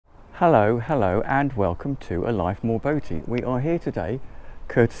Hello and welcome to A Life More Boaty. We are here today,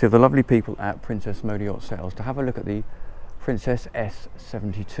 courtesy of the lovely people at Princess Motor Yacht Sales, to have a look at the Princess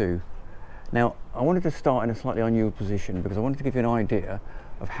S72. Now, I wanted to start in a slightly unusual position because I wanted to give you an idea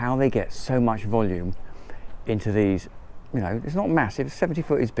of how they get so much volume into these. You know, it's not massive, 70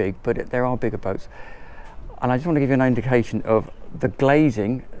 foot is big, but there are bigger boats. And I just want to give you an indication of the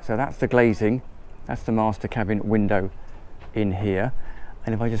glazing. So that's the glazing, that's the master cabin window in here.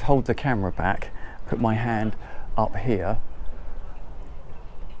 And if I just hold the camera back, put my hand up here,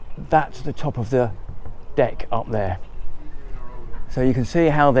 that's the top of the deck up there. So you can see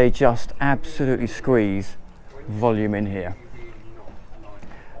how they just absolutely squeeze volume in here.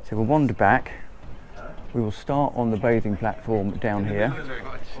 So we'll wander back. We will start on the bathing platform down here.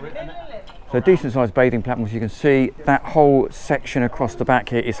 So a decent sized bathing platform, as you can see, that whole section across the back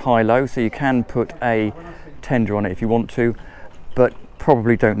here is high-low, so you can put a tender on it if you want to, but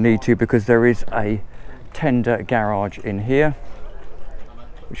probably don't need to because there is a tender garage in here,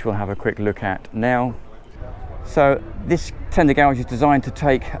 which we'll have a quick look at now. So this tender garage is designed to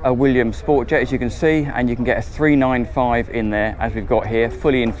take a Williams sport jet, as you can see, and you can get a 395 in there, as we've got here,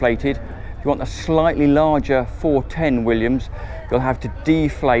 fully inflated. If you want a slightly larger 410 Williams, you'll have to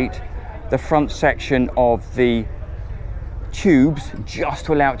deflate the front section of the tubes just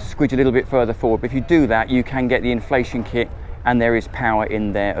to allow it to squidge a little bit further forward. But if you do that, you can get the inflation kit, and there is power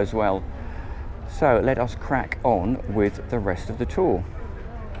in there as well. So let us crack on with the rest of the tour.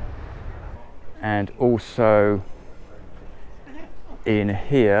 And also in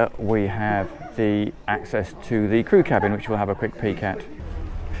here we have the access to the crew cabin, which we'll have a quick peek at.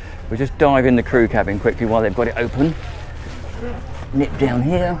 We'll just dive in the crew cabin quickly while they've got it open. Nip down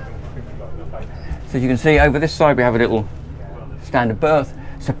here. So you can see over this side we have a little standard berth.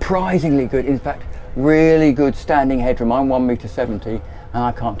 Surprisingly good, in fact, really good standing headroom. I'm 1.70 m and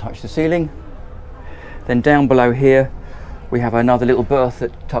I can't touch the ceiling. Then down below here we have another little berth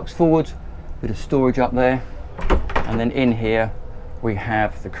that tucks forward, bit of storage up there, and then in here we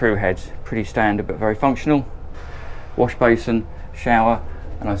have the crew heads, pretty standard but very functional. Wash basin, shower,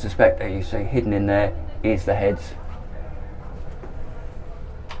 and I suspect that you see hidden in there is the heads.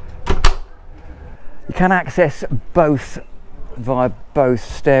 You can access both via both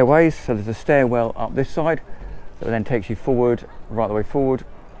stairways. So there's a stairwell up this side that then takes you forward, right the way forward,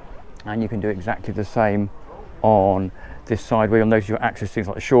 and you can do exactly the same on this side where you'll notice you'll access things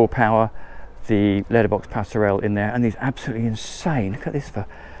like the shore power, the letterbox passerelle in there, and these absolutely insane, look at this for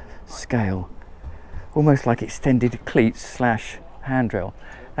scale, almost like extended cleats slash handrail.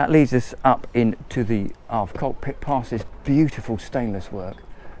 That leads us up into the aft cockpit past this beautiful stainless work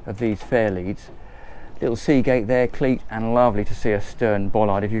of these fair leads. Little sea gate there, cleat, and lovely to see a stern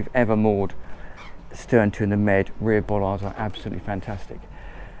bollard. If you've ever moored stern to in the Med, rear bollards are absolutely fantastic.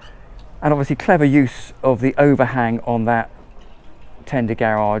 And obviously clever use of the overhang on that tender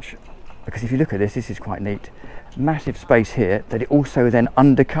garage, because if you look at this, this is quite neat. Massive space here that it also then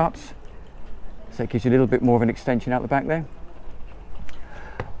undercuts, so it gives you a little bit more of an extension out the back there.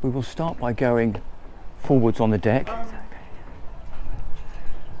 We will start by going forwards on the deck.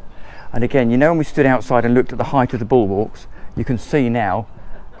 And again, you know, when we stood outside and looked at the height of the bulwarks, you can see now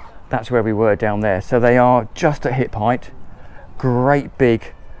that's where we were down there. So they are just at hip height, great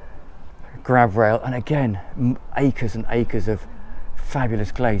big grab rail, and again, acres and acres of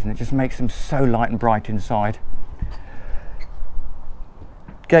fabulous glaze, and it just makes them so light and bright inside.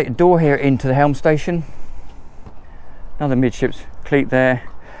 Gate door here into the helm station. Another midships cleat there.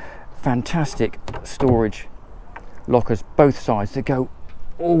 Fantastic storage lockers both sides that go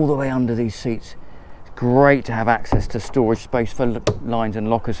all the way under these seats. It's great to have access to storage space for lines and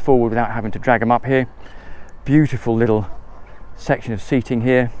lockers forward without having to drag them up here. Beautiful little section of seating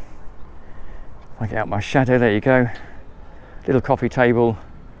here. If I get out my shadow, there you go. Little coffee table.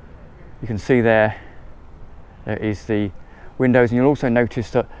 You can see there is the windows, and you'll also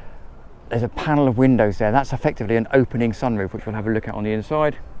notice that there's a panel of windows there. That's effectively an opening sunroof, which we'll have a look at on the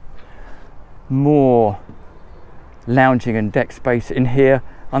inside. More lounging and deck space in here.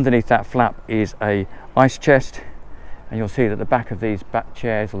 Underneath that flap is a ice chest, and you'll see that the back of these back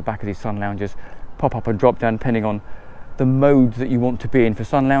chairs or the back of these sun loungers pop up and drop down depending on the mode that you want to be in for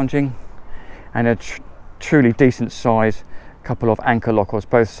sun lounging. And a truly decent size couple of anchor lockers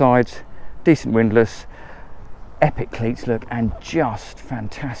both sides, decent windlass, epic cleats look, and just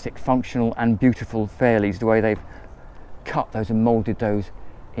fantastic functional and beautiful fairleads, the way they've cut those and molded those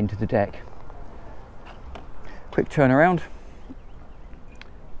into the deck. Quick turn around,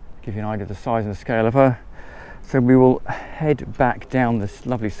 give you an idea of the size and the scale of her. So we will head back down this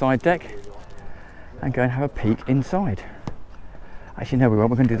lovely side deck and go and have a peek inside. Actually, no, we won't.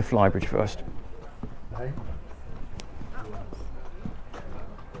 We're going to do the Flybridge first.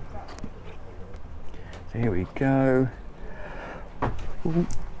 So here we go. Ooh,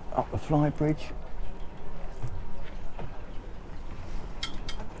 up the Flybridge.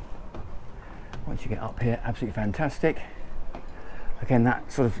 Once you get up here, absolutely fantastic. Again,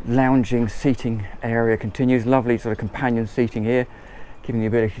 that sort of lounging seating area continues. Lovely sort of companion seating here, giving the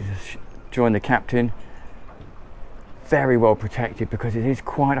ability to join the captain. Very well protected because it is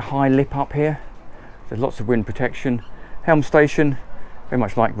quite a high lip up here. There's lots of wind protection. Helm station, very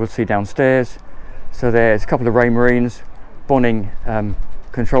much like we'll see downstairs. So there's a couple of Ray Marines, Bonning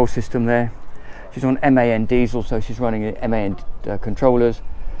control system there. She's on MAN diesel, so she's running MAN controllers,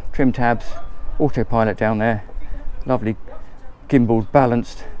 trim tabs, autopilot down there. Lovely gimbaled,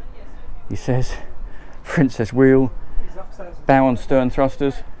 balanced, he says, princess wheel, bow and stern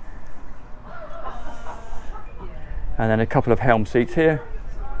thrusters, and then a couple of helm seats here.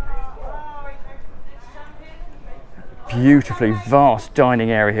 Beautifully vast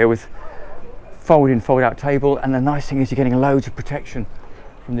dining area here with fold in, fold out table, and the nice thing is you're getting loads of protection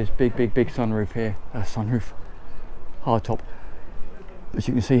from this big sunroof here. Sunroof, hard top. As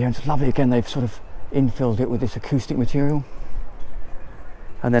you can see here, it's lovely. Again, they've sort of infilled it with this acoustic material.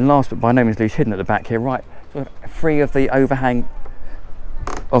 And then last but by no means least, hidden at the back here, right, sort of free of the overhang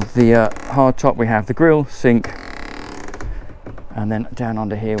of the hard top, we have the grill, sink, and then down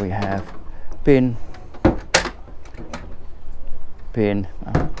under here we have bin.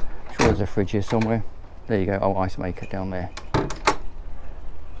 I'm sure there's a fridge here somewhere. There you go. Oh, ice maker down there.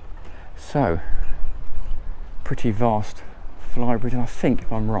 So pretty vast Flybridge, and I think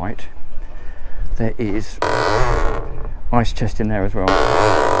if I'm right, there is ice chest in there as well.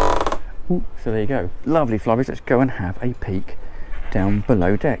 Ooh, so there you go. Lovely Flybridge. Let's go and have a peek down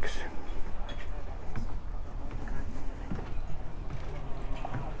below decks.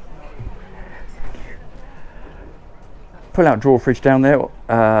 Pull out drawer fridge down there,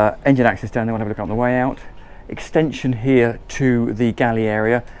 engine access down there, we'll have a look on the way out. Extension here to the galley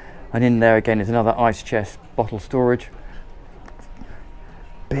area, and in there again is another ice chest, bottle storage.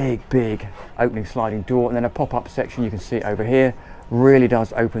 Big opening sliding door, and then a pop-up section, you can see it over here. Really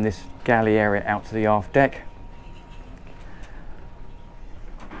does open this galley area out to the aft deck.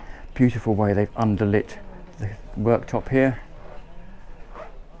 Beautiful way they've underlit the worktop here.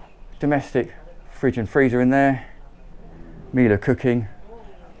 Domestic fridge and freezer in there. Meal of cooking,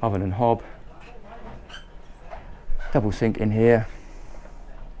 oven and hob, double sink in here,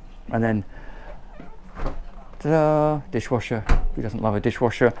 and then ta-da, dishwasher. Who doesn't love a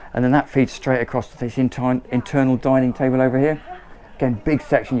dishwasher? And then that feeds straight across to this internal dining table over here. Again, big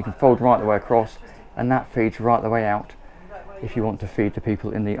section, you can fold right the way across, and that feeds right the way out if you want to feed the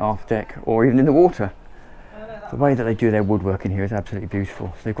people in the aft deck or even in the water. The way that they do their woodwork in here is absolutely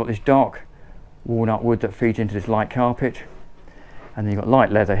beautiful. So they've got this dark walnut wood that feeds into this light carpet. And then you've got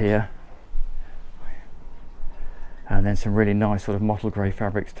light leather here, and then some really nice sort of mottled grey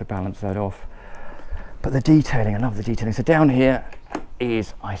fabrics to balance that off. But the detailing, I love the detailing. So down here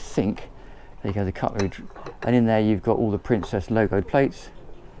is, I think, there you go, the cutlery, and in there you've got all the Princess logoed plates.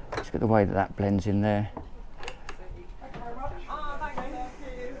 Look at the way that that blends in there.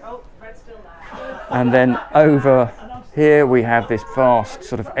 And then over here we have this vast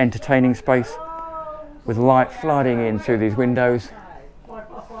sort of entertaining space with light flooding in through these windows.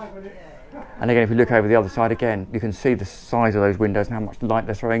 And again, if you look over the other side again, you can see the size of those windows and how much light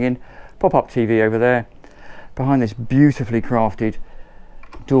they're throwing in. Pop-up TV over there. Behind this beautifully crafted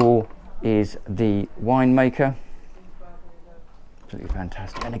door is the wine maker. Absolutely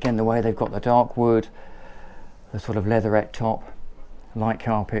fantastic. And again, the way they've got the dark wood, the sort of leatherette top, light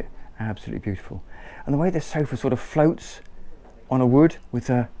carpet, absolutely beautiful. And the way this sofa sort of floats on a wood with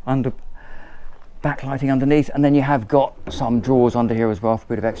the backlighting underneath, and then you have got some drawers under here as well for a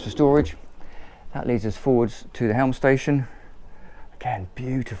bit of extra storage. That leads us forwards to the helm station. Again,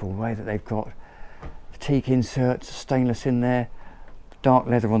 beautiful way that they've got the teak inserts, stainless in there, dark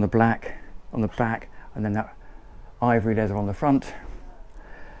leather on the back, and then that ivory leather on the front.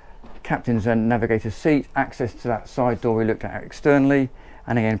 Captain's and navigator's seat, access to that side door we looked at externally,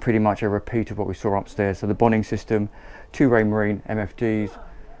 and again pretty much a repeat of what we saw upstairs. So the Bonning system, 2 Ray Marine MFDs,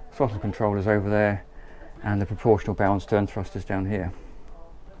 throttle controllers over there, and the proportional bow and stern thrusters down here.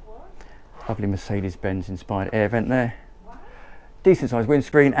 Lovely Mercedes-Benz inspired air vent there. Decent sized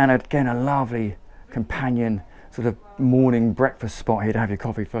windscreen, and again a lovely companion sort of morning breakfast spot here to have your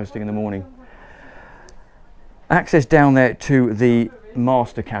coffee first thing in the morning. Access down there to the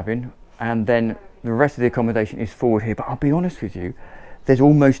master cabin, and then the rest of the accommodation is forward here. But I'll be honest with you, there's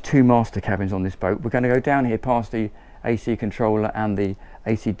almost 2 master cabins on this boat. We're going to go down here past the AC controller and the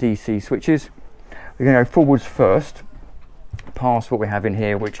AC/DC switches. We're going to go forwards first, past what we have in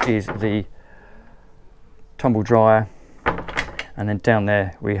here, which is the tumble dryer, and then down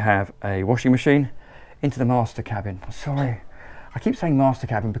there we have a washing machine, into the master cabin. Sorry, I keep saying master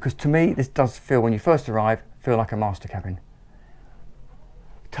cabin because to me this does feel, when you first arrive, feel like a master cabin.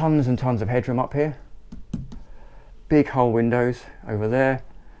 Tons and tons of headroom up here, big hull windows over there,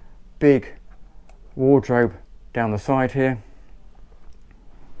 big wardrobe down the side here.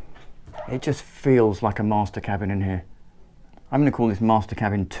 It just feels like a master cabin in here. I'm going to call this master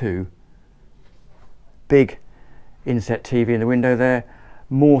cabin 2. Big inset TV in the window there,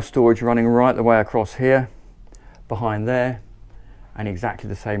 more storage running right the way across here, behind there, and exactly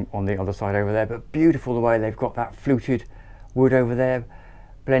the same on the other side over there. But beautiful the way they've got that fluted wood over there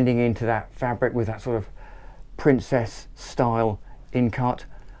blending into that fabric with that sort of princess style in cut.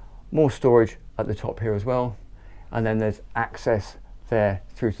 More storage at the top here as well, and then there's access there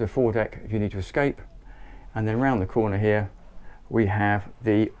through to the foredeck if you need to escape. And then around the corner here we have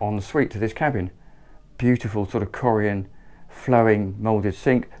the ensuite to this cabin. Beautiful sort of Korean flowing moulded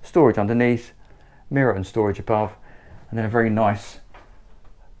sink, storage underneath, mirror and storage above, and then a very nice,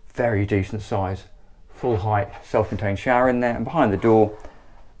 very decent size, full height self-contained shower in there. And behind the door,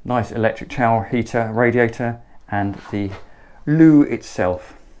 nice electric shower heater, radiator, and the loo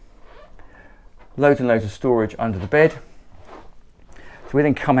itself. Loads and loads of storage under the bed. So we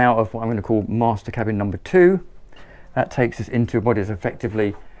then come out of what I'm going to call master cabin number 2. That takes us into what is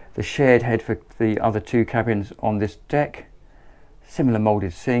effectively the shared head for the other 2 cabins on this deck. Similar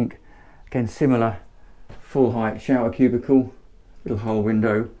moulded sink, again similar full height shower cubicle, little hole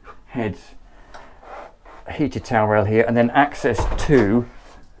window, heads, a heated towel rail here, and then access to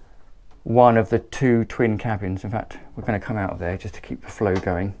one of the 2 twin cabins. In fact, we're going to come out of there just to keep the flow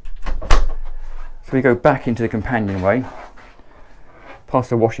going. So we go back into the companionway, past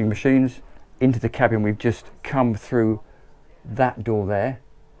the washing machines, into the cabin. We've just come through that door there.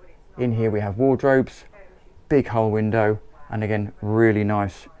 In here we have wardrobes, big hull window, and again really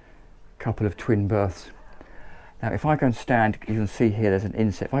nice couple of twin berths. Now if I go and stand, you can see here there's an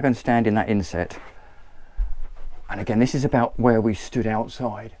inset. If I go and stand in that inset, and again this is about where we stood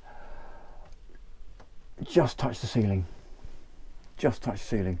outside, just touch the ceiling, just touch the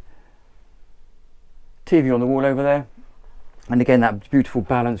ceiling. TV on the wall over there, and again that beautiful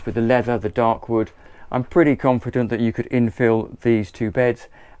balance with the leather, the dark wood. I'm pretty confident that you could infill these 2 beds,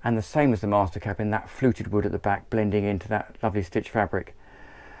 and the same as the master cabin, that fluted wood at the back blending into that lovely stitch fabric.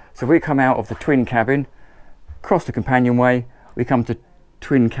 So we come out of the twin cabin, cross the companionway, we come to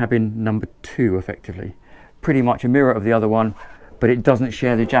twin cabin number 2 effectively. Pretty much a mirror of the other one, but it doesn't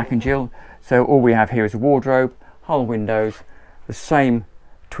share the Jack and Jill. So all we have here is a wardrobe, hull windows, the same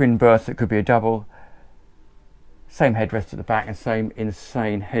twin berth that could be a double, same headrest at the back, and same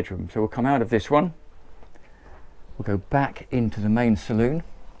insane headroom. So we'll come out of this one, we'll go back into the main saloon,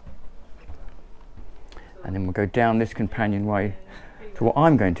 and then we'll go down this companionway to what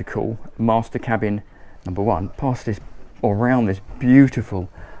I'm going to call master cabin number 1, past this, or around this beautiful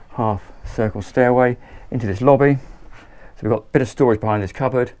half circle stairway into this lobby. So we've got a bit of storage behind this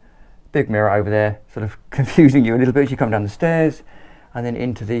cupboard, big mirror over there, sort of confusing you a little bit as you come down the stairs, and then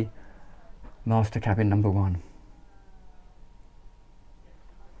into the master cabin number 1.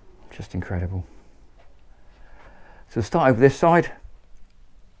 Just incredible. So start over this side,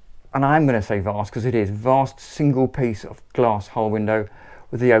 and I'm going to say vast because it is vast, single piece of glass hull window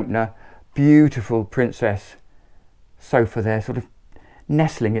with the opener, beautiful princess sofa there, sort of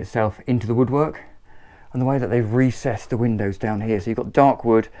nestling itself into the woodwork, and the way that they've recessed the windows down here. So you've got dark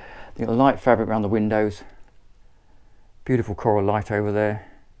wood, you've got light fabric around the windows, beautiful coral light over there,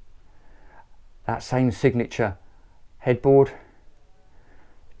 that same signature headboard,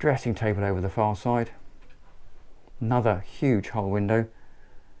 dressing table over the far side, another huge hull window,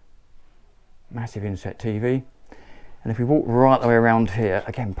 massive inset TV. And if we walk right the way around here,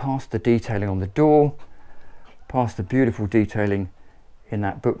 again past the detailing on the door, past the beautiful detailing in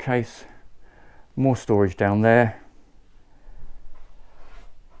that bookcase, more storage down there,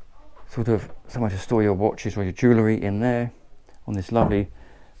 sort of somewhere to store your watches or your jewellery in there, on this lovely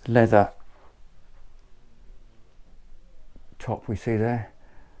leather top we see there.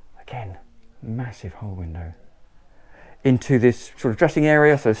 Again, massive hull window. Into this sort of dressing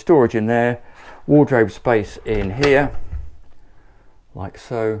area, so storage in there, wardrobe space in here, like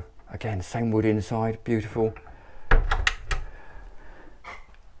so. Again, same wood inside, beautiful.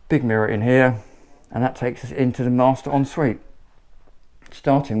 Big mirror in here, and that takes us into the master ensuite.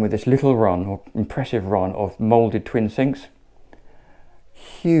 Starting with this little run, or impressive run, of moulded twin sinks.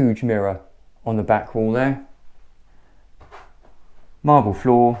 Huge mirror on the back wall there. Marble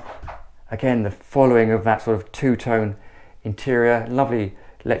floor, again the following of that sort of two-tone interior, lovely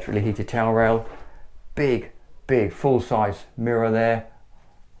electrically heated towel rail, big full-size mirror there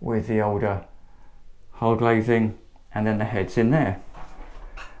with the older hull glazing, and then the heads in there.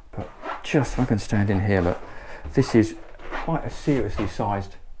 But just if I can stand in here, look, this is quite a seriously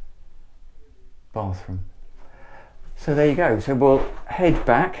sized bathroom. So there you go. So we'll head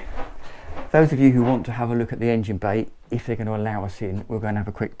back. Those of you who want to have a look at the engine bay, if they're going to allow us in, we're going to have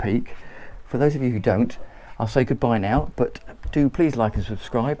a quick peek. For those of you who don't, I'll say goodbye now, but do please like and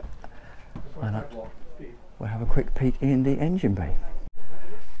subscribe, and we'll have a quick peek in the engine bay.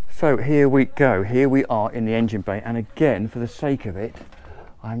 So here we go, here we are in the engine bay, and again, for the sake of it,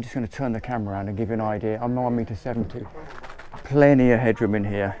 I'm just going to turn the camera around and give you an idea. I'm 1.72 m, plenty of headroom in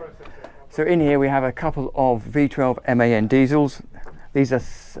here. So in here we have a couple of V12 MAN diesels. These are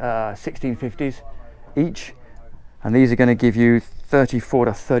 1650s each, and these are going to give you 34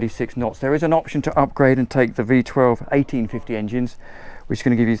 to 36 knots. There is an option to upgrade and take the V12 1850 engines, which is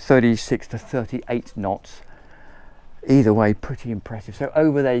going to give you 36 to 38 knots. Either way, pretty impressive. So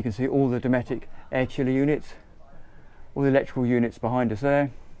over there you can see all the Dometic air chiller units, all the electrical units behind us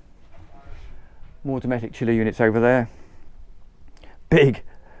there. More Dometic chiller units over there. Big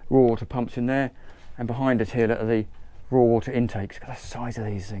raw water pumps in there, and behind us here are the raw water intakes. Look at the size of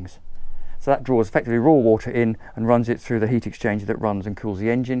these things. So that draws effectively raw water in and runs it through the heat exchanger that runs and cools the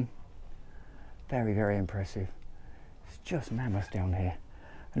engine. Very, very impressive. It's just mammoth down here.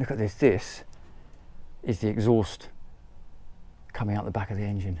 And look at this. This is the exhaust coming out the back of the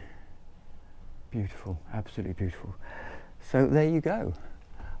engine. Beautiful, absolutely beautiful. So there you go.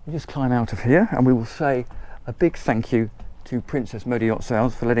 We'll just climb out of here, and we will say a big thank you to Princess Motor Yacht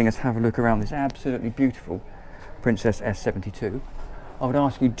Sales for letting us have a look around this absolutely beautiful Princess S72. I would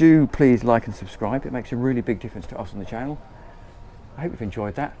ask you, do please like and subscribe. It makes a really big difference to us on the channel. I hope you've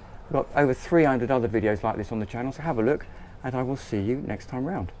enjoyed that. We've got over 300 other videos like this on the channel, so have a look, and I will see you next time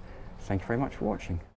round. Thank you very much for watching.